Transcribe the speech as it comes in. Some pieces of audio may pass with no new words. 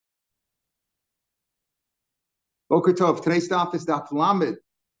Boker Tov. Today's daf is Daf Lamed.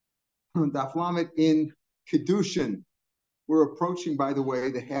 Daf Lamed in קידושין. We're approaching, by the way,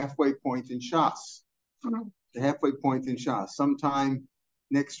 the halfway point in Shas. The halfway point in Shas. Sometime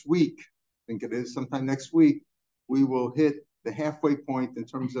next week, I think it is, sometime next week, we will hit the halfway point in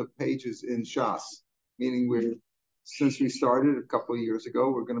terms of pages in Shas. Meaning since we started a couple of years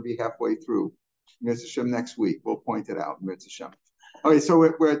ago, we're going to be halfway through. Mitzvah Shem next week. We'll point it out. Mitzvah Shem. Okay, so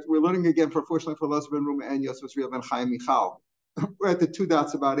we're learning again, fortunately for Elazar ben Ruma and Yosef Tzriel ben Chaim Michal. We're at the two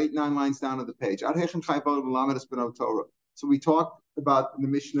dots, about 8-9 lines down on the page. So we talked about in the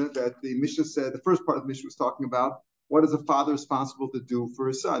Mishnah that the Mishnah said, the first part of the Mishnah was talking about what is a father responsible to do for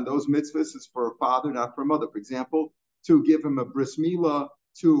his son. Those mitzvahs is for a father, not for a mother. For example, to give him a bris milah,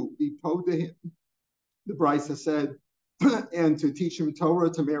 to be po to him, the Brisa said, and to teach him Torah,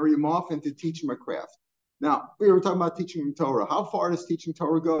 to marry him off, and to teach him a craft. Now, we were talking about teaching him Torah. How far does teaching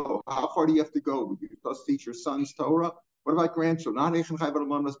Torah go? How far do you have to go? You're supposed to teach your sons Torah? What about grandchildren? Rav Meir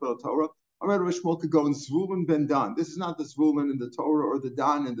Shapiro could go in Zvulun ben Dan. This is not the Zvulun in the Torah or the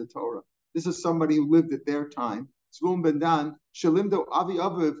Dan in the Torah. This is somebody who lived at their time. Zvulun ben Dan, Shalimdo Avi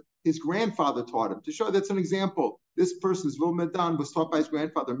Aviv, his grandfather taught him. To show that's an example. This person, Zvulun ben Dan, was taught by his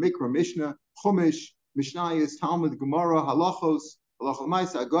grandfather, Mikra, Mishnah, Chumash, Mishnayos, Talmud, Gemara, Halachos, Halachos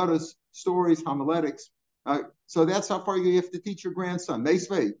Maisa, Agadas, stories, homiletics. So that's how far you have to teach your grandson.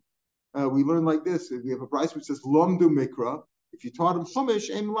 Meisvei. We learn like this. We have a price which says Lomdu Mikra. If you taught him Chumash,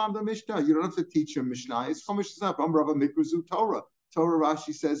 Aim Lamda Mishnah. You don't have to teach him Mishnah. It's Chumash is not Amrava Mikrazu Torah. Torah,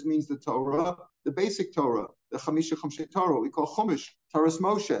 Rashi says, means the Torah, the basic Torah, the Chamisha Chamshe Torah. We call Chumash, Taras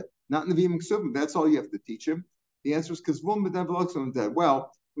Moshe, not Nevi'im Ksubim. That's all you have to teach him. The answer is because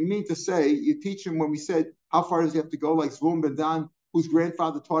well, we mean to say you teach him when we said how far does he have to go, like Zvulun ben Dan, whose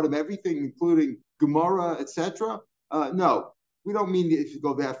grandfather taught him everything, including Gemara, etc. No, we don't mean if you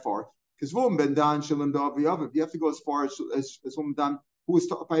go that far. Because Zvulun ben Dan, Shalim Davi, you have to go as far as Zvulun ben Dan, who was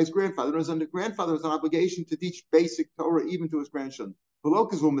taught by his grandfather. The grandfather has an obligation to teach basic Torah even to his grandchildren. Below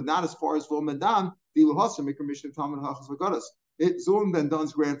Zvulun ben Dan, as far as Zvulun ben Dan, the Iluhasa Mikra Mishnah Talmud Hachas Vagadas. Zvulun ben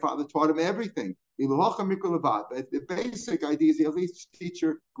Dan's grandfather taught him everything. The basic idea is you at least teach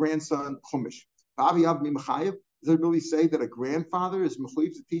your grandson Chumash. Does it really say that a grandfather is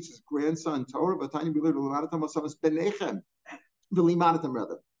mechuyev to teach his grandson Torah? Part of in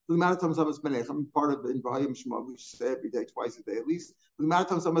Bahayim Shema, we say every day, twice a day at least. You're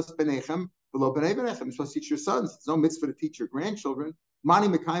supposed to teach your sons. There's no mitzvah to teach your grandchildren. The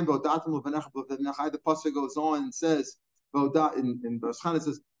pasuk goes on and says, in Baruch it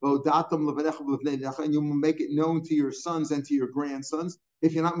says, and you will make it known to your sons and to your grandsons.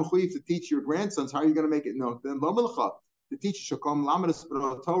 If you're not mechuyev to teach your grandsons, how are you going to make it known? Then the teacher shakom lamadas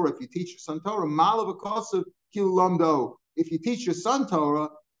Torah. If you teach your son Torah, malav akasav kil lamdo. If you teach your son Torah,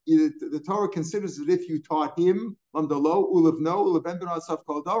 the Torah considers it if you taught him lamdalo ulavno ulaben ben asaf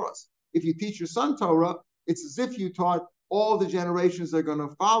kol doros. If you teach your son Torah, it's as if you taught all the generations that are going to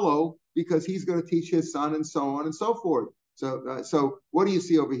follow, because he's going to teach his son, and so on and so forth. So what do you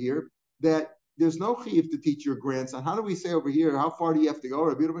see over here? That there's no chiyuv to teach your grandson. How do we say over here, how far do you have to go?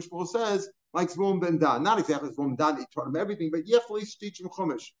 Rabbi Shapiro says, like Zvulun ben Dan, not exactly Zvulun ben Dan, he taught him everything, but you have to at least teach him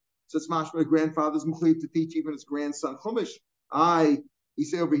Chumash. So it's mashma grandfather's chiyuv to teach even his grandson Chumash. We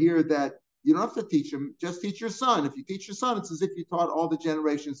say over here that you don't have to teach him, just teach your son. If you teach your son, it's as if you taught all the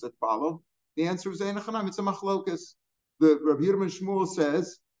generations that follow. The answer is Einachanam, it's a machlokas. The Rabbi Shmuel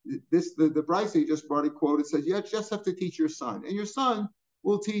says, the Brisa you just brought quoted says you just have to teach your son, and your son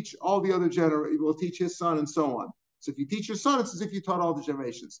will teach all the other generations, will teach his son, and so on. So if you teach your son, it's as if you taught all the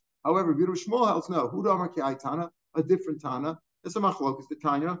generations. However, Rabbi Shmuel holds no. Huda Amar Ki Tana, a different Tana. It's a machlokas. The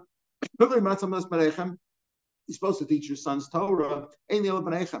Tanya. You're supposed to teach your sons Torah. How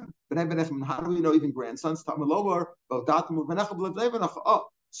do we know even grandsons?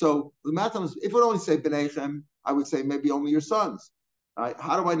 So if we only say B'nechem, I would say maybe only your sons.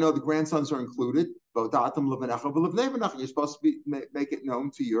 How do I know the grandsons are included? You're supposed to make it known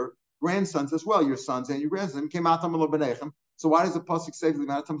to your grandsons as well, your sons and your grandsons. So why does the pasuk say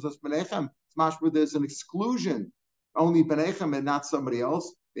B'nechem? It's mashma there's an exclusion, only B'nechem and not somebody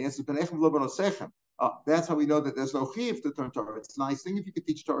else. The answer is B'nechem v'lo. That's how we know that there's no chiyuv to learn Torah. It's a nice thing if you could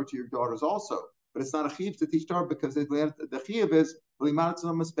teach Torah to your daughters also, but it's not a chiyuv to teach Torah because the chiyuv is remember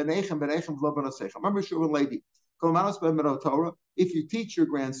Shiur and Levi. If you teach your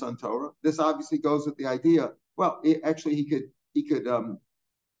grandson Torah, this obviously goes with the idea. Well, you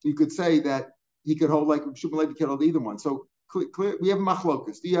could say that he could hold like Shiur and Levi could hold either one. So clear, we have a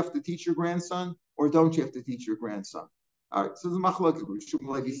machlokas. Do you have to teach your grandson or don't you have to teach your grandson? All right. So the machlokas. Shiur and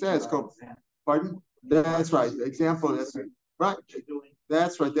Levi says, pardon. That's right. Example. That's right. Right.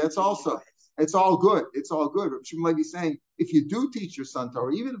 That's right. That's also. It's all good. It's all good. Rav Shimon Levi is saying, if you do teach your son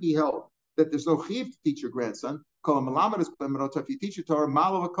Torah, even if he held that there's no chiv to teach your grandson, if you teach your Torah,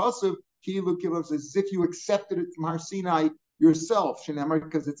 malav akasav, as if you accepted it from Har Sinai yourself,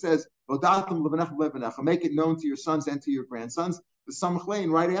 because it says, make it known to your sons and to your grandsons. The Samach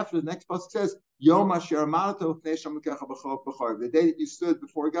Lane, right after the next pasuk says, the day that you stood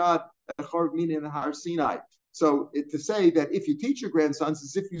before God at Chorv, meaning in Har Sinai. So to say that if you teach your grandsons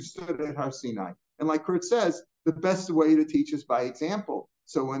as if you stood at Har Sinai. And like Kurt says, the best way to teach is by example.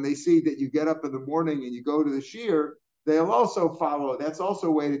 So when they see that you get up in the morning and you go to the Shiur, they'll also follow. That's also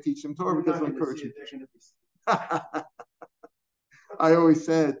a way to teach them Torah, because like Kurt. I always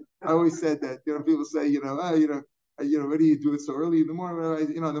said that, people say, what do you do it so early in the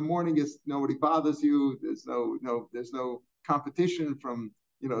morning? In the morning is nobody bothers you. There's no competition from,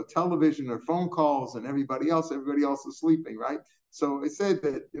 television or phone calls, and everybody else is sleeping, right? So I said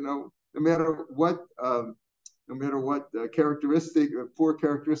that, no matter what characteristic or poor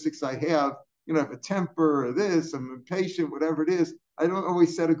characteristics I have, if a temper or this, I'm impatient, whatever it is, I don't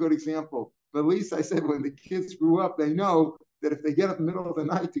always set a good example. But at least I said when the kids grew up, they know that if they get up in the middle of the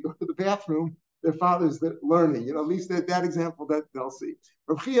night to go to the bathroom, their father's learning. At least that example that they'll see.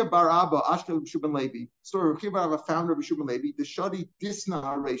 Rav Chia bar Abba, Ashkel B'Shuban Levi, story Rav Chia bar Abba, founder of B'Shuban Levi, the Shadi Disna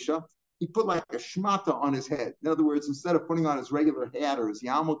Haresha, he put like a shmata on his head. In other words, instead of putting on his regular hat or his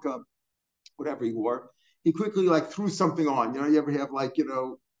yarmulke, whatever he wore, he quickly threw something on. You ever have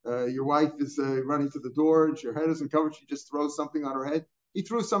your wife is running to the door and her head isn't covered, she just throws something on her head. He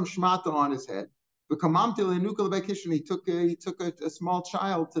threw some shmata on his head. He took a small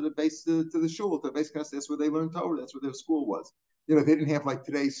child to the base to the shul, to the base, because that's where they learned Torah. That's where their school was. They didn't have like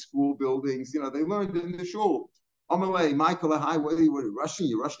today's school buildings. They learned in the shul. Amalei, Michael, hi, what are you rushing?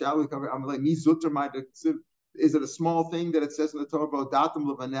 You rushed out. Amalei, mi zutter my. Is it a small thing that it says in the Torah about datim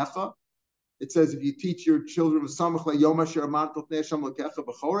levanecha? It says if you teach your children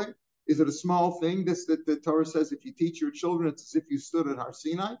is it a small thing that the Torah says if you teach your children it's as if you stood at Har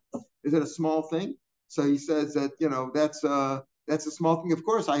Sinai? Is it a small thing? So he says that that's a small thing. Of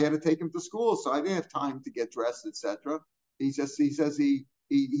course, I had to take him to school, so I didn't have time to get dressed, etc. He says he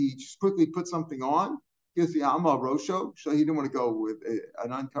just quickly put something on. Here's the Amal Rosho, so he didn't want to go with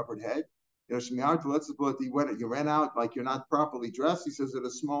an uncovered head. You ran out like you're not properly dressed. He says, it a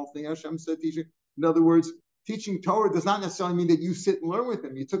small thing Hashem said teaching. In other words, teaching Torah does not necessarily mean that you sit and learn with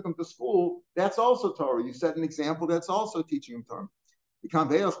him. You took him to school, that's also Torah. You set an example, that's also teaching him Torah.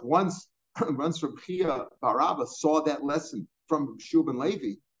 Once Rav Chia bar Abba saw that lesson from Shubin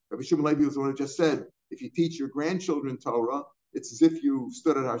Levi. Rabbi Shubin Levi was the one who just said, if you teach your grandchildren Torah, it's as if you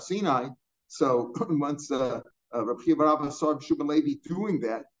stood at Har Sinai. So once Rav Chia bar Abba saw Shubin Levi doing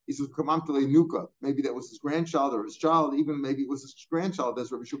that, he says, nuka. Maybe that was his grandchild or his child, even maybe it was his grandchild.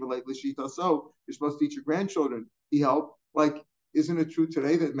 That's Rabbi Shubin Levi Lishita. So you're supposed to teach your grandchildren. He helped. Isn't it true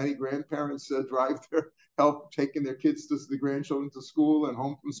today that many grandparents help taking their kids to the grandchildren to school and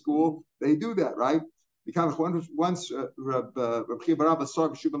home from school? They do that, right? Because once Rabbi Chia bar Abba saw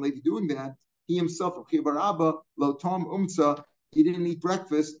Rabbi Shubin Levi doing that, he himself, Rabbi Chia bar Abba, lo tom umtza, he didn't eat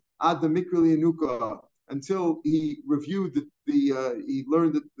breakfast ad the mikrili anuka, until he reviewed he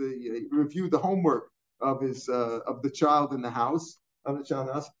reviewed the homework of the child in the house.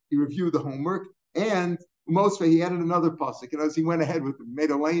 He reviewed the homework, and most he added another pasuk. As he went ahead with it,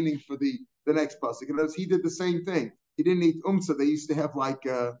 made a laning for the next pasuk. And as he did the same thing, he didn't eat umsa. They used to have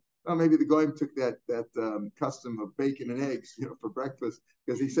maybe the goyim took that custom of bacon and eggs, for breakfast,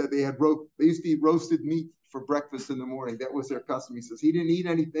 because he said they used to eat roasted meat for breakfast in the morning. That was their custom. He says he didn't eat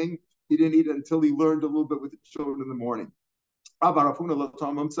anything. He didn't eat it until he learned a little bit with the children in the morning.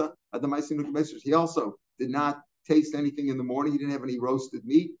 He also did not taste anything in the morning. He didn't have any roasted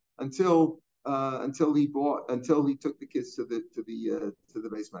meat until he took the kids to the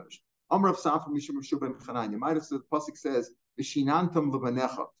base medrash. Amrav Safra Mishum Shubin Chanan. You might have said the pasuk says Vishinantam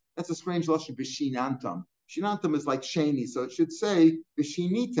levanecha. That's a strange lashon. Vishinantam. Shinantam is like sheni, so it should say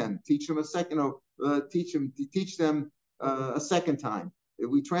Vishinitem. Teach them a second. Teach them a second time.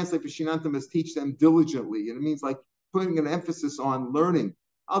 We translate Vishinantam as teach them diligently, and it means like putting an emphasis on learning.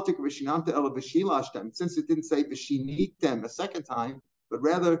 I'll take Vishinanta ela Vishilashtem. Since it didn't say Vishinitem a second time, but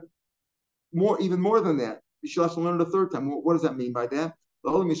rather even more than that. Vishilashtem learn it a third time. What does that mean by that?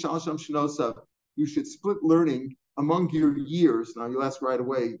 You should split learning among your years. Now you'll ask right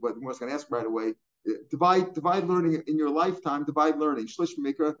away, what I was going to ask right away. Divide learning in your lifetime. Divide learning. Shlish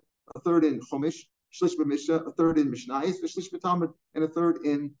b'mikra, a third in Chumash. Shlish b'mishnah, a third in Mishnayos. Shlish b'talmud, and a third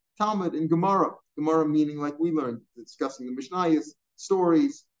in Talmud and Gemara. Gemara meaning like we learned, discussing the Mishnayos,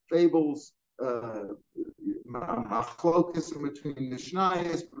 stories, fables, machlokas between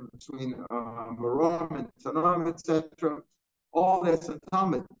Mishnayos, between Maram and Tanam, etc. All that's a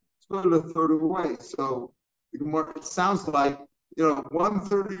Talmud. Split it a third of the way. So the Gemara, it sounds like,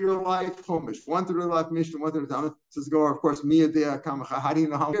 1/3 of your life Chumash, 1/3 of your life Mishnah, 1/3 of Talmud. Says the Gemara, of course, Mia Dea Kamacha. How do you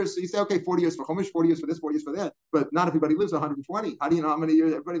know how many years? So you say, okay, 40 years for Chumash, 40 years for this, 40 years for that. But not everybody lives 120. How do you know how many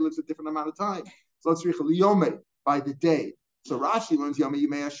years? Everybody lives a different amount of time. So let's read Yomei by the day. So Rashi learns Yomi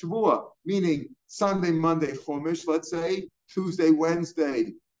Yomei Shavua, meaning Sunday, Monday Chumash, let's say, Tuesday,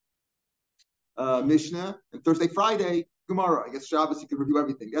 Wednesday Mishnah, and Thursday, Friday Gemara. I guess Shabbos you can review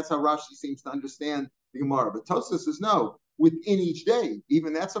everything. That's how Rashi seems to understand the Gemara. But Tosafos says no, within each day.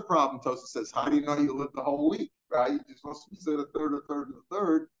 Even that's a problem. Tosafos says, how do you know you live the whole week? Right? You're supposed to say a third.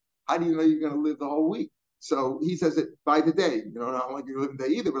 How do you know you're going to live the whole week? So he says it by the day. Not like you're living the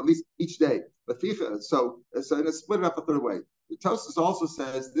day either, but at least each day. So it's split it up a third way. The Tosafos also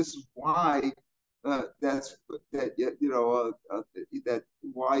says this is why that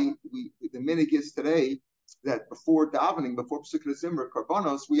why the minhag is today that before davening, before Pesukah Zimra,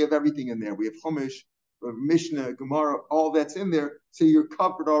 Karbanos, we have everything in there. We have Chumash, Mishnah, Gemara, all that's in there, so you're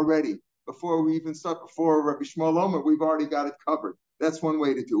covered already. Before we even start, before Rabbi Shmuel Omer, we've already got it covered. That's one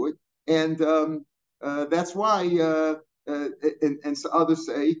way to do it, and that's why. And so others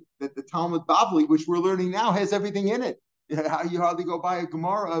say that the Talmud Bavli, which we're learning now, has everything in it. You hardly go by a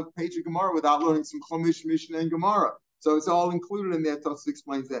page of Gemara without learning some Chumash, Mishnah, and Gemara. So it's all included in there. Tosfos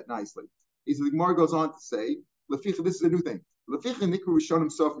explains that nicely. The Gemara goes on to say, Leficha, this is a new thing. Leficha Nikru Rishonim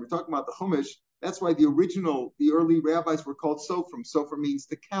Sofrim. We're talking about the Chumash. That's why the early rabbis were called Sofrim. Sofrim means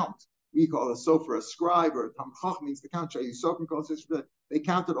to count. We call a Sofer a scribe, or a Tamchach means to count. Sofrim calls this. They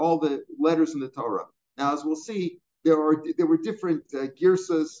counted all the letters in the Torah. Now, as we'll see, there were different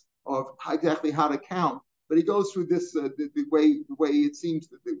girsas of exactly how to count. But he goes through this the way it seems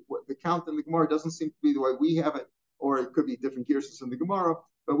that the count in the Gemara doesn't seem to be the way we have it, or it could be different girsas in the Gemara.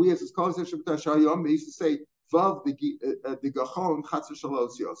 But we have this Kozeh Shabbat Shayom. They used to say Vav the Gachon Chatzar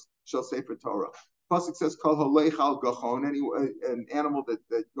Shalosios shall say for Torah. Pasuk says Kol Halechal Gachon, an animal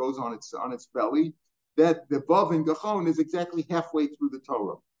that goes on its belly. That the Vav in Gachon is exactly halfway through the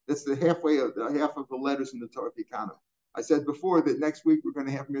Torah. That's the half of the letters in the Torah Pikanim. I said before that next week we're going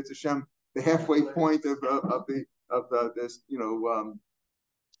to have Mitzvah Shem, the halfway point of this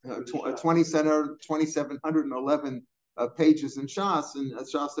 2,711 pages in Shas, and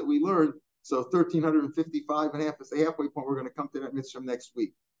Shas that we learned. So 1,355 and a half is the halfway point. We're going to come to that Mitzvah next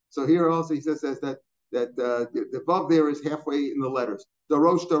week. So here also he says that the Vav there is halfway in the letters. The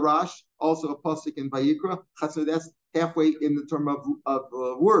Rosh Darash, also a pasuk in Vayikra. That's halfway in the term of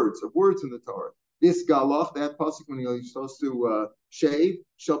words in the Torah. This Galach, that pasuk when you're supposed to shave,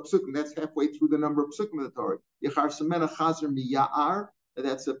 Shel Psukim, that's halfway through the number of Psukim in the Torah. Yechar Semena Chazer Miya'ar,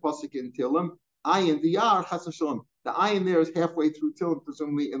 that's a pasuk in Tilim. Ayin the Yar Chazer Shalom. The ayin there is halfway through Tilim,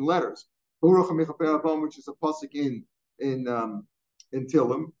 presumably in letters. Which is a pasuk in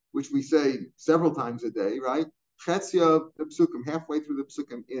Tilim, which we say several times a day, right? Chetzia the Psukim, halfway through the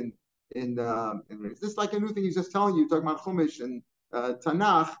Psukim in this is like a new thing he's just telling you, talking about Chumash and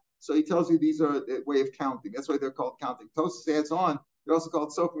Tanakh. So he tells you these are a way of counting. That's why they're called counting. Tosfos adds on, they're also called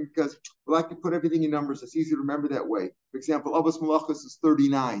Sofrim because we like to put everything in numbers. It's easy to remember that way. For example, Avos Malachos is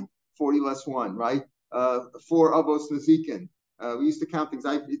 39, 40 less 1, right? 4 Avos Nazikin. We used to count things.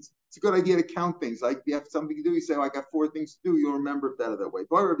 It's a good idea to count things. Like if you have something to do, you say, I got 4 things to do. You'll remember it better that way.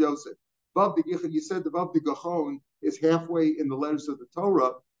 Bar of Yosef. You said the Vav the Gachon is halfway in the letters of the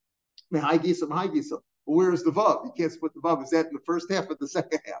Torah. Where is the Vav? You can't split the Vav. Is that in the first half or the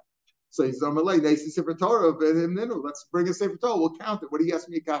second half? So he's on Malay. They see Sefer Torah, and then let's bring a Sefer Torah. We'll count it. What do you ask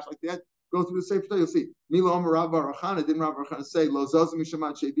me a gosh like that? Go through the Sefer Torah. You'll see. Mila Omer Rav Barachana. Didn't Rav Barachana say Lo Zazim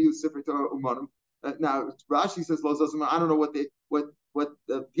Mishamat Shebiu Sefer Torah Umanim? Now Rashi says Lo Zazim. I don't know what the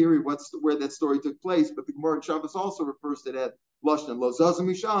period, where that story took place, but the Gemara in Shabbos also refers to that Lashon. Lo Zazim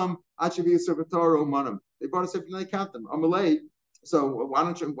Misham Achaviu Sefer Torah Umanim. They brought a Sefer Torah. They count them. Amalei. So why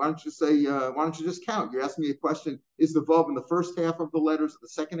don't you just count? You're asking me a question: is the vav in the first half of the letters, or the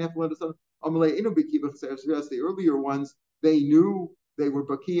second half of the letters? The earlier ones, they knew they were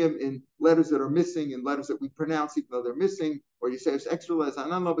bakiyim in letters that are missing, and letters that we pronounce even though they're missing. Or you say it's extra letters.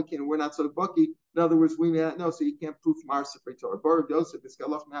 We're not so bucky. In other words, we may not know, so you can't prove from our Sefer Torah. Bar Yosef, this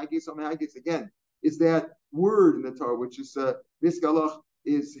galach mehagis again is that word in the Torah, which is this galach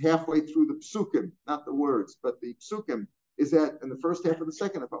is halfway through the psukim, not the words, but the psukim. Is that in the first half of the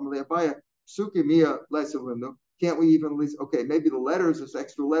second half? Can't we even at least, okay, maybe the letters, there's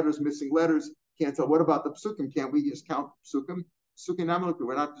extra letters, missing letters, can't tell. What about the psukim? Can't we just count psukim?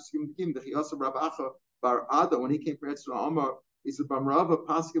 We're not just giving the Chiyasa Rav Acha Bar Ada, when he came for Eretz Yisrael, he said, Bamrava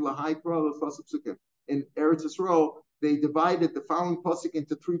Paski Lahai Kral Psukim. In Eretz Yisrael, they divided the following pasuk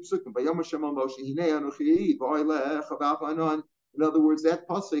into 3 psukim. In other words, that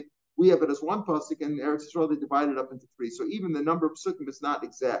pasuk, we have it as 1 pasuk, and Eretz Yisrael they divided up into 3. So even the number of psukim is not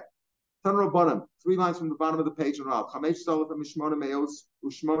exact. Tan Rabbanim, 3 lines from the bottom of the page on Rav. How many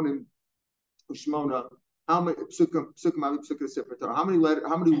psukim?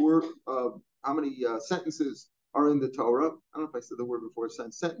 How many sentences are in the Torah? I don't know if I said the word before,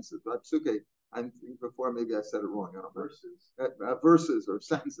 sentences, but psuke. And before maybe I said it wrong. I don't know. Verses or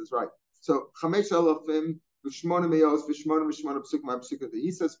sentences, right? So he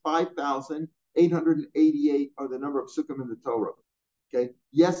says 5,888 are the number of psukim in the Torah. Okay.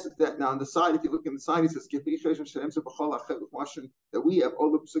 Yes, that now on the side, if you look in the side, he says that we have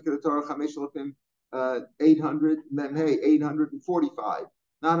all the psukim of the Torah 845,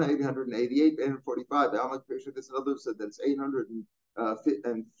 not 888, 845. There's another said that it's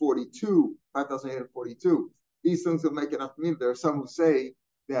 842, 5,842. These things will make enough to mean. There are some who say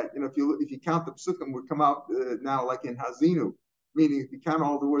that if you count the psukim, would come out now like in Hazinu, meaning if you count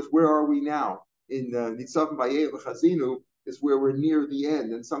all the words, where are we now? In Nitzavim Vayei Hazinu is where we're near the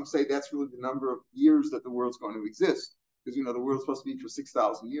end, and some say that's really the number of years that the world's going to exist, because the world's supposed to be for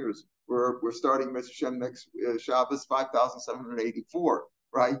 6,000 years. We're starting Mr. Shem next Shabbos 5,784,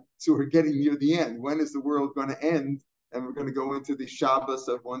 right? So we're getting near the end. When is the world going to end? And we're going to go into the Shabbos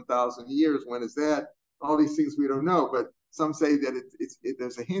of 1,000 years. When is that? All these things we don't know, but some say that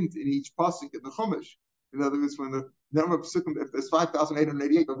there's a hint in each pasuk in the Chumash. In other words, when the number of psukim, if there's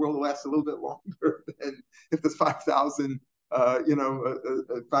 5,888, the world will last a little bit longer than if there's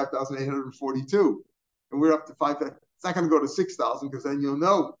 5,842, and we're up to 5,000. It's not going to go to 6,000 because then you'll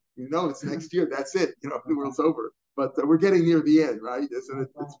know it's next year. That's it. The world's over. But we're getting near the end, right?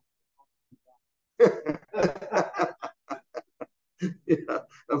 Yeah,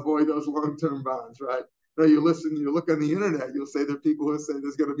 avoid those long-term bonds, right? Now you look on the internet, you'll say there are people who say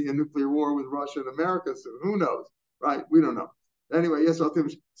there's going to be a nuclear war with Russia and America soon. Who knows, right? We don't know. Anyway, so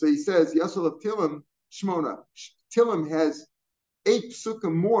he says, Yasol of Tilim, Shmona. Tilim has 8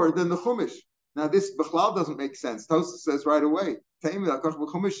 psukim more than the Chumash. Now this Bechlal doesn't make sense. Tosfos says right away,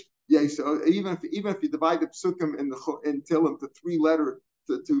 yeah, so even if you divide the psukim in Tilim to 3 letters,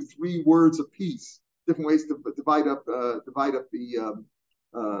 to 3 words apiece, different ways to divide up the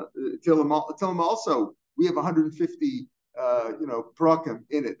Tilim also, we have 150 prakim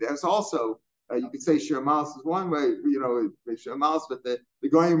in it. There's also you could say Shiur is one way, Shiur, but the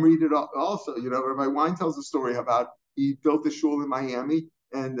Goyim read it also. Rabbi Wein tells a story about he built a shul in Miami,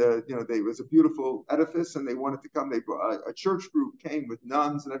 and there was a beautiful edifice, and they wanted to come. They brought, a church group came with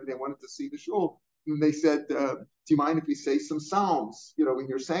nuns and everything. They wanted to see the shul, and they said, "Do you mind if we say some psalms? In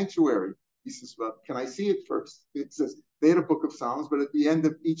your sanctuary?" He says, "Well, can I see it first?" It says they had a book of psalms, but at the end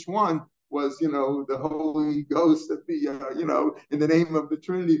of each one was, the Holy Ghost at the, in the name of the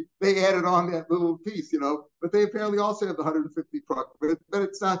Trinity. They added on that little piece, but they apparently also have the 150 prakim. But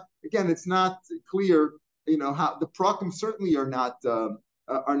it's not, again, it's not clear, how the prakim certainly are not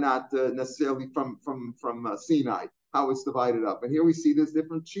necessarily from Sinai, how it's divided up. And here we see there's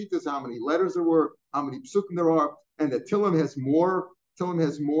different shittas, how many letters there were, how many psukim there are, and that Tilim has more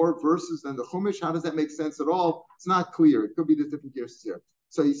verses than the Chumash. How does that make sense at all? It's not clear. It could be the different gears here.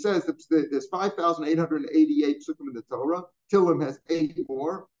 So he says that there's 5,888 psukim in the Torah. Tilim has 8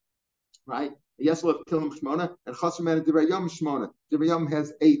 more, right? Yesel of Tilim Shmona, and Chasam and Divrei Yom Shmona. Divrei Yom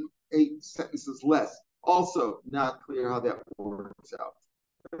has 8 sentences less. Also, not clear how that works out.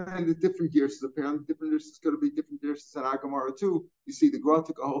 And the different gears, apparently different gears is going to be different gears in our Gemara too. You see the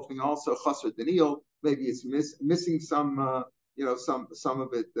Grotik, a whole thing also Chasar Daniel. Maybe it's missing some. Some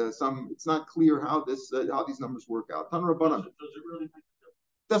of it. It's not clear how these numbers work out. Tan Rabbanan.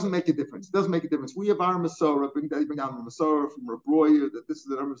 Doesn't make a difference. It doesn't make a difference. We have our Masorah, bring down the Masorah from Rav Royer, that this is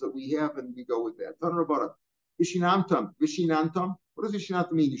the numbers that we have, and we go with that. Tan Rabbanan. Vishinantam. What does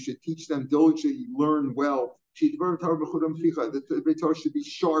Vishinantam mean? You should teach them diligently, learn well. The Torah should be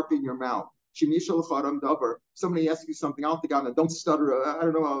sharp in your mouth. Somebody asks you something, don't stutter. I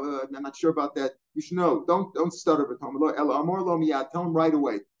don't know. I'm not sure about that. You should know. Don't stutter. Tell them right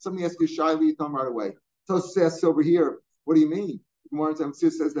away. Somebody asks you shyly, tell them right away. Tosfos asks over here, what do you mean? Gemara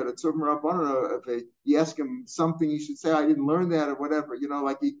says that it's if you ask him something, you should say, I didn't learn that or whatever.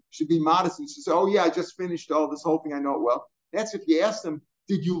 Like you should be modest and should say, oh yeah, I just finished this whole thing. I know it well. That's if you ask them,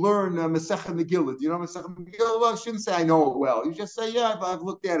 did you learn Masechet Megillah? Do you know Masechet Megillah? Well, you shouldn't say I know it well. You just say, yeah, I've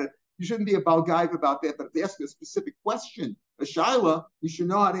looked at it. You shouldn't be a balgaiv about that. But if they ask you a specific question, a shaila, you should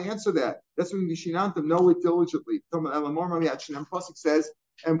know how to answer that. That's when Vishinantam know it diligently. Pasuk says,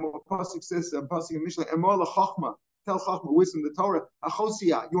 and Pasuk says, Pasuk in Mishnah, Emor l'chachma. tell Chachma, wisdom, the Torah,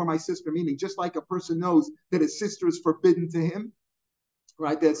 Achosia, you are my sister, meaning just like a person knows that his sister is forbidden to him,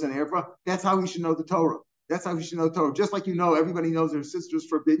 right? That's an erva. That's how he should know the Torah. That's how he should know the Torah. Just like you know, everybody knows their sister is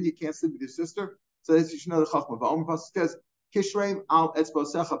forbidden. You can't sleep with your sister. So that's you should know the Chachma. Va'omer pasuk says, Kishreim al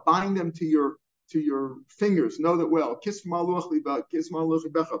etzbosecha, bind them to your fingers. Know that well. Kiss maluch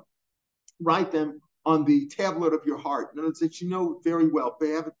libecha. Write them on the tablet of your heart. In other words, that you know very well. They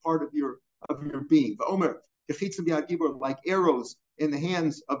have it part of your being. Va'omer kechitzim b'yad gibor, like arrows in the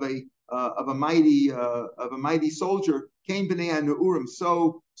hands of a mighty soldier. Came b'nei Neurim,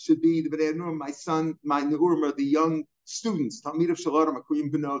 so should be the b'nei Neurim. My son, my Neurim are the young students. Talmid of Shalom, Akuim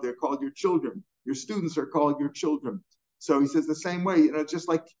Beno, they're called your children. Your students are called your children. So he says the same way, just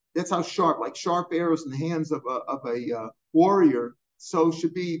like that's how sharp, like sharp arrows in the hands of a warrior, so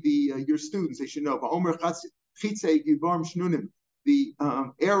should be your students. They should know. The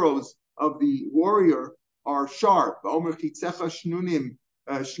arrows of the warrior are sharp. Your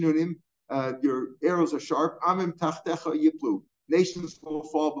arrows are sharp. Nations will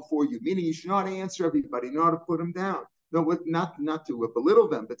fall before you. Meaning you should know how to answer everybody, know how to put them down. No, not to belittle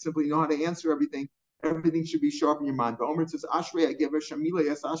them, but simply know how to answer everything. Everything should be sharp in your mind. But Omer says, happy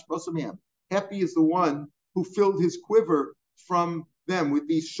is the one who filled his quiver from them with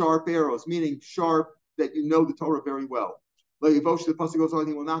these sharp arrows, meaning sharp that you know the Torah very well. The pasuk goes on,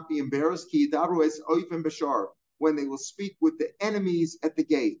 he will not be embarrassed. When they will speak with the enemies at the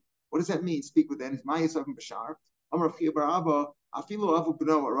gate. What does that mean? Speak with the enemies.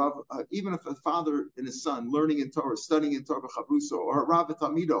 Even if a father and his son learning in Torah, studying in Torah, or a Rav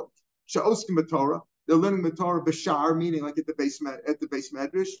Tamido, Torah, they're learning the Torah b'shar, meaning like at the base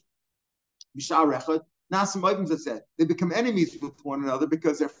medrash, b'shar rechad. Nasim Oivim said they become enemies with one another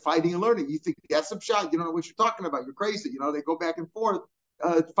because they're fighting and learning. You think that's a pshat, you don't know what you're talking about. You're crazy. They go back and forth,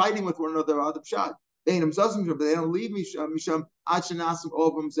 fighting with one another about the pshat. But they don't leave misham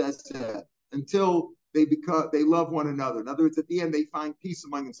until they love one another. In other words, at the end they find peace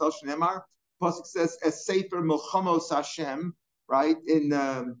among themselves. Shneimar, pasuk says, "As sefer milchamos Hashem," right? In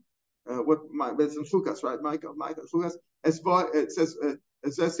it's in Chukas, right? Michael Chukas. It says,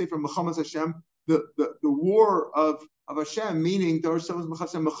 "As sefer milchamos Hashem," the war of Hashem, meaning the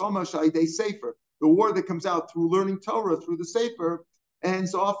war that comes out through learning Torah through the sefer,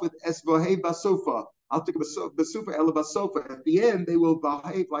 ends off with esvahei basofa. I'll take basufa ela basofa. At the end, they will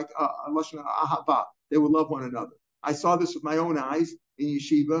behave like a lashon ahava. They will love one another. I saw this with my own eyes in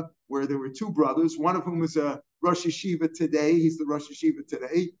yeshiva, where there were two brothers. One of whom is a Rosh Yeshiva today. He's the Rosh Yeshiva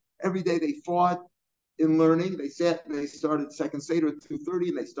today. Every day they fought in learning. They sat and they started second Seder at 2:30,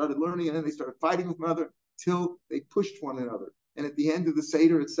 and they started learning, and then they started fighting with one another till they pushed one another. And at the end of the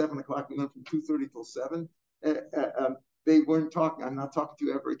Seder at 7 o'clock, we learned from 2:30 till 7. They weren't talking. I'm not talking to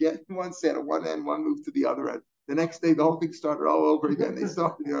you ever again. One sat at one end, one moved to the other end. The next day, the whole thing started all over again. They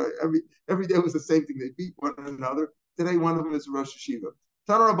started, every day was the same thing. They beat one another. Today, one of them is Rosh Yeshiva.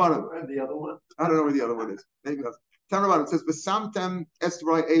 Tana Rabbanan. And the other one? I don't know where the other one is. Maybe that's. Tana Rabbanan says, "V'samtam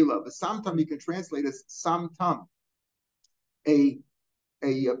estrai ela." V'samtam you can translate as samtam, a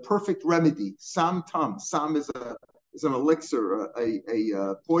perfect remedy. Samtam. Sam is an elixir,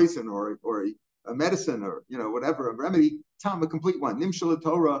 a poison, or a medicine, or whatever, a remedy. Tam, a complete one. Nimshal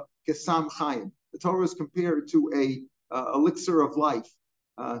Torah kesam chayim. The Torah is compared to a elixir of life.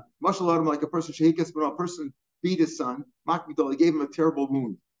 Mashal Adam, like a person beat his son. Makbidol, he gave him a terrible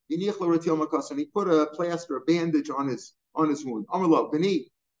wound. And he put a plaster, a bandage on his wound. Amarlo, Beni,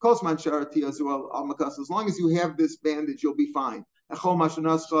 Kosman Sharati Azuel al Makas. As long as you have this bandage, you'll be fine.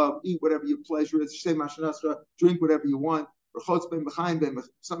 Eat whatever your pleasure is. Drink whatever you want.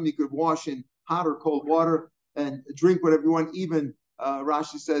 Something you could wash in hot or cold water, and drink whatever you want. Even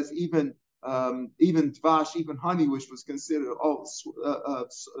Rashi says, even dvash, even honey, which was considered all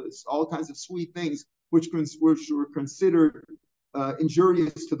kinds of sweet things, which were considered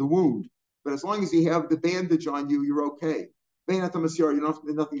injurious to the wound. But as long as you have the bandage on you, you're okay. You don't have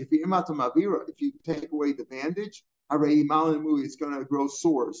nothing. If you take away the bandage, it's going to grow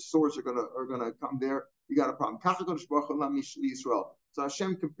sores. Sores are going to come there. You got a problem. So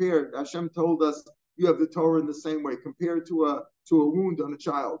Hashem told us, you have the Torah in the same way, compared to a wound on a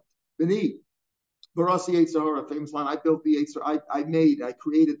child. Beni, Barasi Yetzer Hara, famous line. I built the Yetzer. I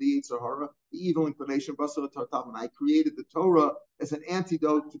created the Yetzer Hara, the evil inclination. And I created the Torah as an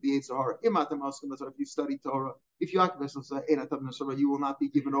antidote to the Yetzer Hara. If you study Torah, if you you will not be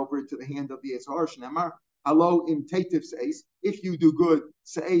given over into the hand of the Yetzer Hara. Alo im tetiv seis. If you do good,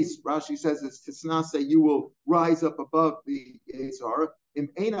 seis, Rashi says it's tisnase, you will rise up above the Yitzhara. If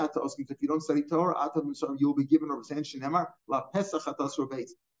you don't study Torah, you'll be given a resention. La pesach atas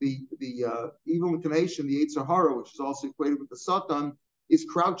robeitz. The evil inclination, the Yetzer Hara, which is also equated with the Satan, is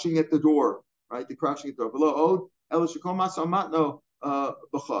crouching at the door, right? The crouching at the door. Below Od, El Shekom Masamatno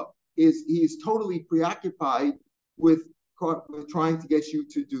B'cha. He is totally preoccupied with trying to get you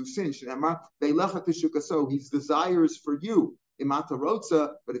to do sin. His desires for you.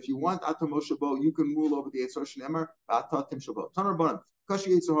 But if you want Atamoshabo, you can rule over the Yetzer Shnemar.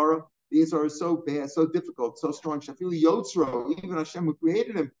 The Yetzer is so bad, so difficult, so strong. Shafili Yotzro, even Hashem who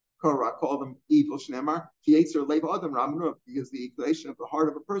created him, Korah called him evil. Shnemar, Yetzer Lev Adam Ramnu, because the inclination of the heart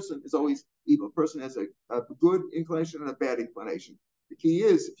of a person is always evil. A person has a good inclination and a bad inclination. The key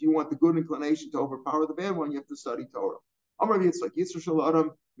is, if you want the good inclination to overpower the bad one, you have to study Torah. Amar Yitzchak, Yetzer Shel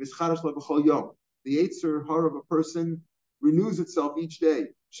Adam Mischarash Lebechol Yom. The Yetzer heart of a person renews itself each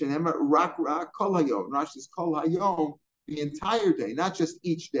day. Shenemar Rak Kol Hayom. Rashi says Kol Hayom, the entire day, not just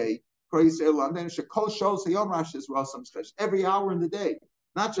each day. Every hour in the day,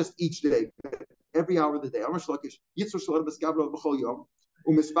 not just each day, but every hour of the day.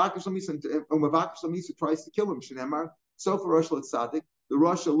 Tries to kill him. So for Rosh Tzaddik, the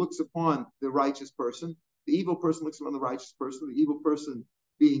Rasha looks upon the righteous person, the evil person looks upon the righteous person, the evil person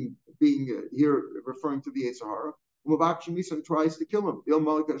being here referring to the Yetzer Hara. And tries to kill him.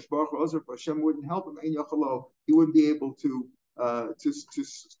 Hashem wouldn't help him. He wouldn't be able to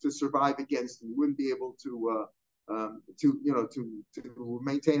survive against him. He wouldn't be able to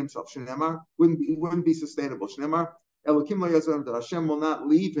maintain himself. Shnemar wouldn't be sustainable. Shnemar that Hashem will not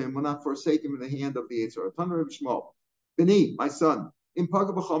leave him, will not forsake him in the hand of the Yetzer Hara. Beni, my son, if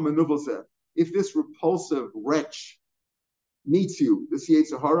this repulsive wretch meets you, this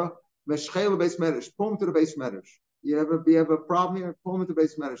Yetzer Hara, pull him to the base medrash. You have a problem here, pull him to the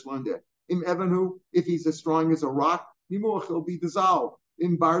base medrash, learn there. If he's as strong as a rock, he'll be dissolved.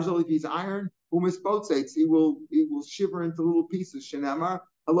 In Barzel, if he's iron, he will shiver into little pieces. Shenamar,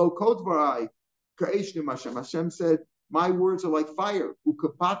 hello, Kodvarai, Hashem said, my words are like fire,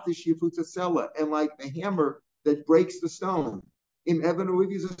 and like the hammer that breaks the stone. If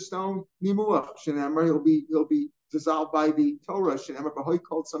he's a stone, he'll be dissolved by the Torah.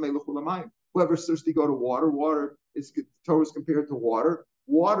 Whoever's thirsty, go to water. Water is Torah is compared to water.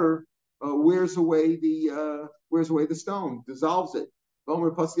 Water wears away the stone, dissolves it. As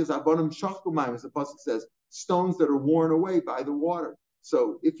the pasuk says, stones that are worn away by the water.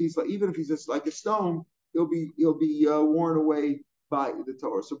 So even if he's just like a stone, he'll be worn away by the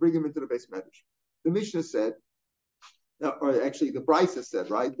Torah. So bring him into the base medrash. The Mishnah said, or actually the Brisa said,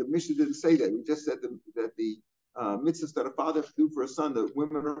 right? The Mishnah didn't say that. We just said that the mitzvahs that a father do for a son that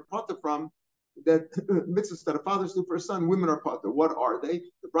women are potter from, that mitzvahs that a fathers do for a son, women are potter. What are they?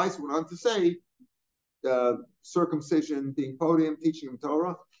 The Brisa went on to say circumcision, being podium, teaching him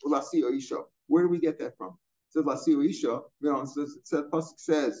Torah, Lasio Isha. Where do we get that from? It says Lasio Isha. Pasuk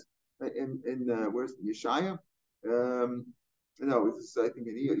says in where's Yeshaya? No, it's I think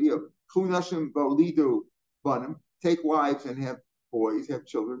in Iyov. Chunashim Bolidu Banim. Take wives and have boys, have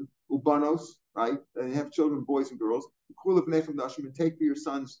children. Ubanos, right? And have children, boys and girls. And take for your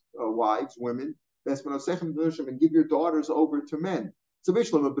sons wives, women. And give your daughters over to men. So you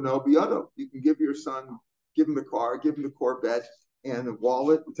can give your son, give him the car, give him the Corvette and the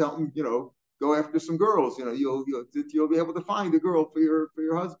wallet, and tell him, go after some girls. You'll be able to find a girl for your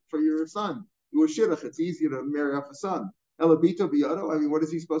husband, for your son. You a shidduch. It's easier to marry off a son. Elabito biyado. I mean, what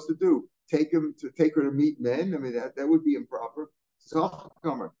is he supposed to do? Take her to meet men? I mean, that would be improper.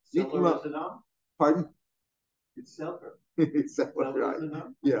 Comer. Pardon? You could sell her. Sell it, right?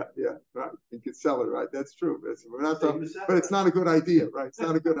 Yeah, right. You could sell it, right? That's true. We're not talking, but it's not a good idea, right? It's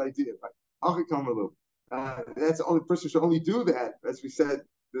not a good idea, right? That's the only person should only do that, as we said,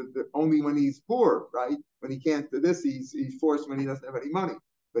 only when he's poor, right? When he can't do this, he's forced when he doesn't have any money.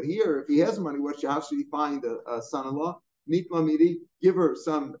 But here, if he has money, how should he find a son-in-law? Give her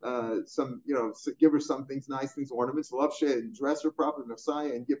some give her some things, nice things, ornaments, love shit, and dress her properly,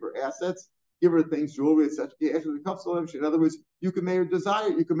 Messiah, and give her assets, give her things, jewelry, etc. In other words, you can make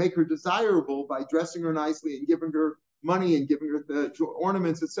her desirable by dressing her nicely and giving her money and giving her the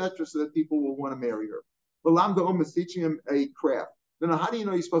ornaments, etc., so that people will want to marry her. The Lamda is teaching him a craft. Now, how do you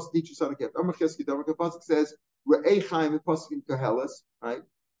know you're supposed to teach your son a craft? The pasuk says, "Re'ei Chaim," pasuk in Koheles, right?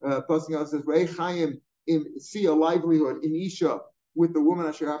 Pasuk says, "Re'ei Chaim." See a livelihood in Isha with the woman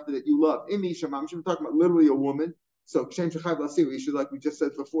asher after that you love. In Isha, we're talking about literally a woman. So Isha, like we just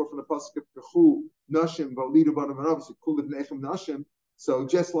said before from the pasuk of Kechu Nashim Validu Banav, obviously Kuliv Nechem Nashim. So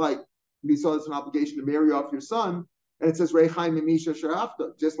just like We saw it's an obligation to marry off your son, and it says Reichai Mimisha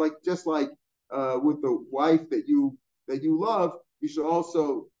Sharafta. Just like with the wife that you love, you should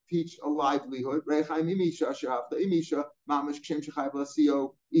also teach a livelihood. Reichai Mimisha Sharafta Imisha Mamish Kshem Shechai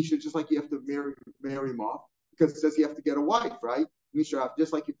V'Lasio Isha. Just like you have to marry him off, because it says you have to get a wife, right? Misha,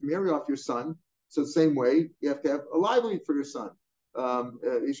 just like you can marry off your son. So the same way, you have to have a livelihood for your son. In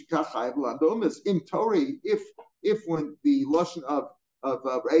Torah, if when the lashon of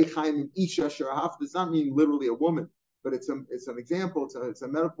Reichaim Isha Sharaf does not mean literally a woman, but it's an example, it's a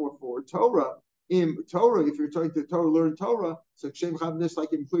metaphor for Torah. In Torah, if you're trying to learn Torah, so Shem Chavnish,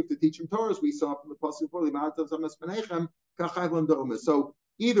 like in to teach him Torah, as we saw from the Pasuk before. So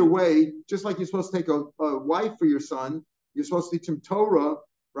either way, just like you're supposed to take a wife for your son, you're supposed to teach him Torah,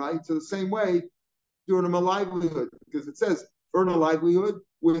 right? So the same way, doing him a livelihood, because it says earn a livelihood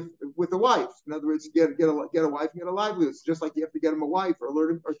with a wife. In other words, get a wife and get a livelihood. It's just like you have to get him a wife or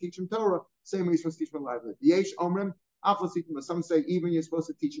learn him or teach him Torah. Same way you're supposed to teach him a livelihood. Yesh Omrim. Some say even you're supposed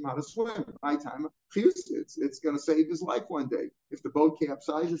to teach him how to swim. My time, it's going to save his life one day. If the boat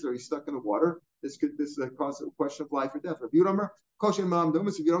capsizes or he's stuck in the water, this cause a question of life or death. If you don't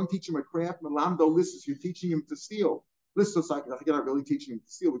teach him a craft, you're teaching him to steal. Listos like you're not really teaching him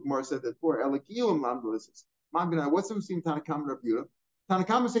to steal. The Gemara said that before. What's the same Tanakama Rav Yehuda?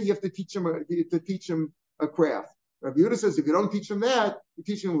 Tanakama said you have to teach him a craft. Rav Yehuda says if you don't teach him that, you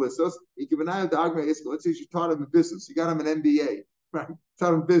teach him listos. Let's say you taught him a business, you got him an MBA, right?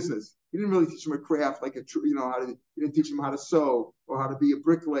 Taught him business. You didn't really teach him a craft like you didn't teach him how to sew or how to be a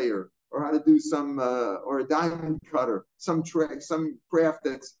bricklayer or how to do some or a diamond cutter, some craft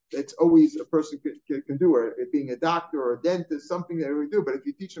that's always a person can do, or being a doctor or a dentist, something that we do. But if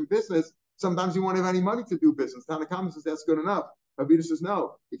you teach him business, sometimes you won't have any money to do business. Tanakama says that's good enough. Rav Yehuda says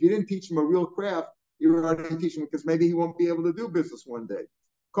no. If you didn't teach him a real craft, you're already teaching him because maybe he won't be able to do business one day.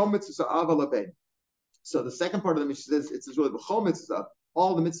 So the second part of the Mishnah says it's really the whole mitzvah,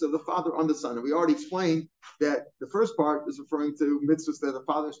 all the mitzvahs of the father on the son. And we already explained that the first part is referring to mitzvahs that the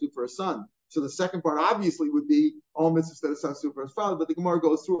father should do for a son. So the second part obviously would be all mitzvahs that a son should do for his father, but the Gemara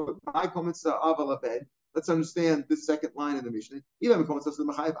goes through it. Let's understand this second line in the Mishnah. Even if you're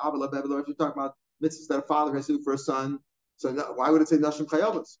talking about mitzvahs that a father has to do for a son, so why would it say Nashim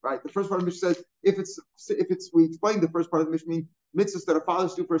Chayavas, right? The first part of the Mishnah says, if we explained the first part of the Mishnah mean mitzvahs that a father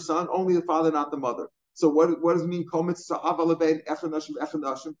should do for a son, only the father, not the mother. So what does it mean? Kol mitzvah avalabein echad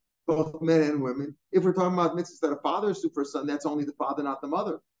nashim, both men and women. If we're talking about mitzvahs that a father should do for a son, that's only the father, not the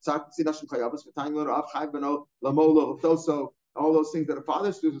mother. So Nashim Chayavas, all those things that a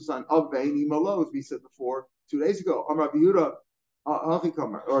father should do for a son, of vein imalo, as we said before 2 days ago. Rav Yehuda,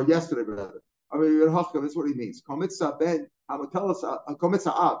 or yesterday rather. That's what he means. Mitzvahs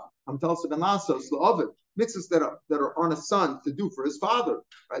that are on a son to do for his father,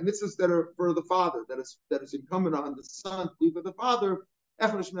 right? Mitzvahs that are for the father, that is incumbent on the son to do for the father.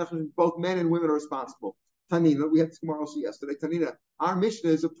 Both men and women are responsible. Tanina, we had this Gemara also yesterday. Tanina, our Mishnah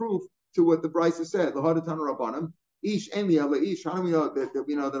is a proof to what the Brisa said. Lahadatan Rabbanim, Ish Eni Ala Ish. How do we know that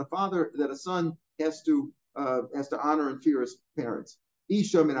we know that a son has to honor and fear his parents?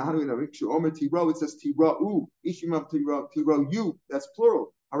 Isha, how do we know? It says Tira'u. Ishimam Tira'u. That's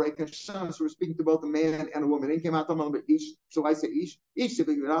plural. So we're speaking to both a man and a woman. So I say Ish. Ish, a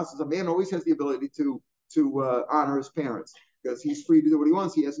man always has the ability to honor his parents because he's free to do what he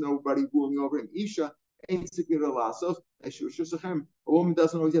wants. He has nobody ruling over him. Isha, a woman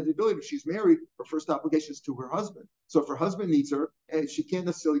doesn't always have the ability. If she's married, her first obligation is to her husband. So if her husband needs her, and she can't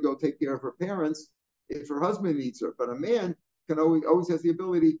necessarily go take care of her parents if her husband needs her. But a man can always has the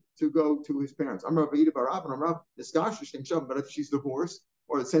ability to go to his parents. But if she's divorced,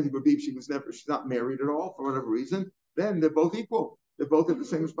 or the same thing would be if she's not married at all for whatever reason, then they're both equal. They both have the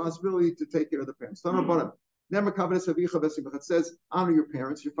same responsibility to take care of the parents. It says, honor your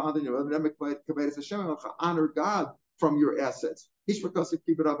parents, your father and your mother. Honor God from your assets. Because it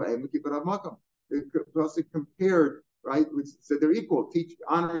compared, right? So they're equal.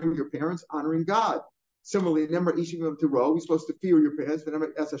 Honoring your parents, honoring God. Similarly, we're supposed to fear your parents.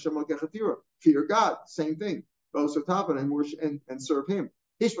 Fear God. Same thing. And worship and serve Him.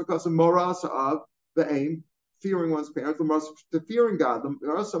 Fearing one's parents, to fearing God.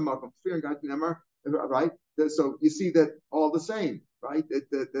 Fearing God, right? So you see that all the same, right?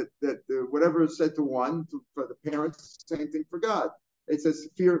 That whatever is said to one for the parents, same thing for God. It says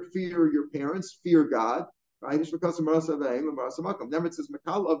fear your parents, fear God, right? It's because of Never it says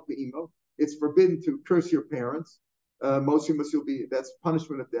Makal of Be'imo. It's forbidden to curse your parents. Most of you that's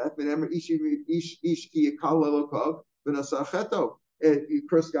punishment of death. You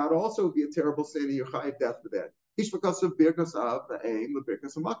curse God also would be a terrible sin, and you're chayav death for that. Ishvakasav birkas av aim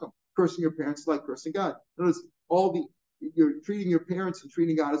lebirkas makam. Cursing your parents is like cursing God. Notice you're treating your parents and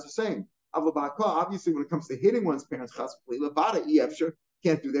treating God as the same. Obviously, when it comes to hitting one's parents, can't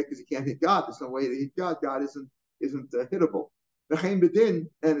do that because you can't hit God. There's no way to hit God. God isn't hittable. And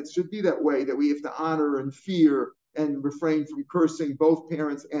it should be that way, that we have to honor and fear and refrain from cursing both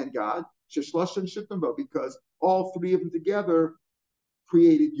parents and God. Because all three of them together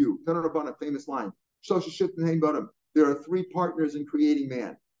created you. A famous line. There are three partners in creating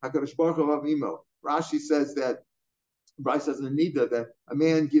man. Rashi says that, Bryce says in the Nida, that a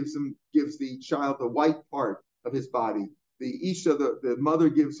man gives the child the white part of his body. The Isha, the mother,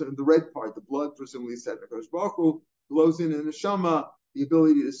 gives her the red part, the blood, presumably said. Baruch Hu blows in the neshama, the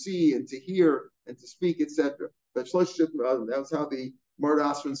ability to see and to hear and to speak, etc. But that was how the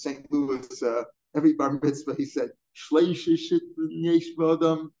Murdas in St. Louis, every bar mitzvah, he said, there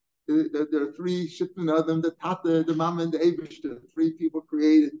are three shittin adam, the tata, the mama, and the Eibishter. Three people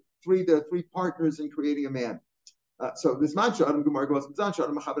created, there are three partners in creating a man. So this mantra, Adam Gemara goes, he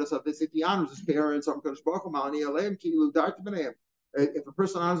honors his parents. If a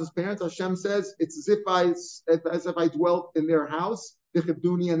person honors his parents, Hashem says it's as if I dwelt in their house,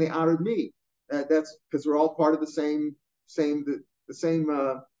 and they honored me. That's because we're all part of the same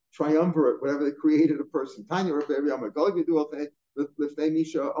triumvirate, whatever they created a person. It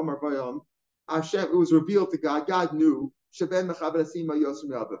was revealed to God. God knew.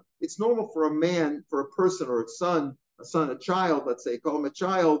 It's normal for a man, for a person or a child, let's say, call him a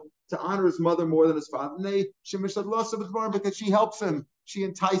child, to honor his mother more than his father. Because she helps him. She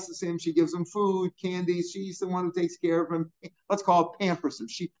entices him. She gives him food, candies. She's the one who takes care of him. Let's call it pampers him.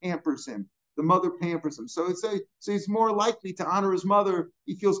 She pampers him. The mother pampers him. So he's more likely to honor his mother.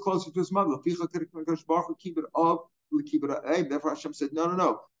 He feels closer to his mother. Keep it up. Therefore, Hashem said,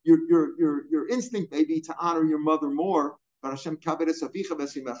 no. Your instinct may be to honor your mother more, but Hashem telling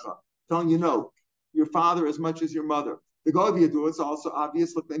you no, your father as much as your mother. The God do it's also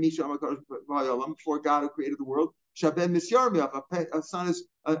obvious. Before God who created the world, a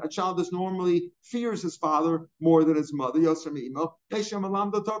child is normally fears his father more than his mother.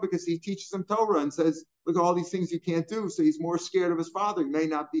 Because he teaches him Torah and says, look at all these things you can't do. So he's more scared of his father. He may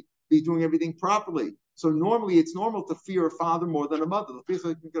not be doing everything properly. So normally it's normal to fear a father more than a mother.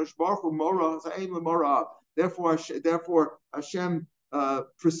 Therefore Hashem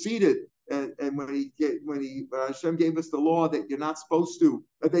proceeded, and when Hashem gave us the law that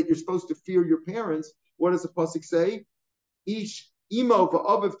you're supposed to fear your parents. What does the pasuk say? Ish imo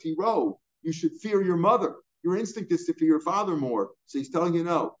va'aviv tiro. You should fear your mother. Your instinct is to fear your father more. So he's telling you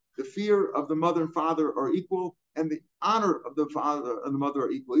no. The fear of the mother and father are equal, and the honor of the father and the mother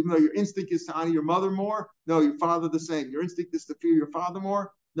are equal. Even though your instinct is to honor your mother more, no, your father the same. Your instinct is to fear your father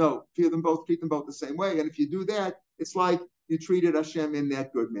more, no, fear them both, treat them both the same way. And if you do that, it's like you treated Hashem in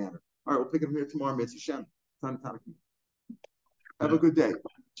that good manner. All right, we'll pick it up here tomorrow, Mitzvah Hashem. Have a good day.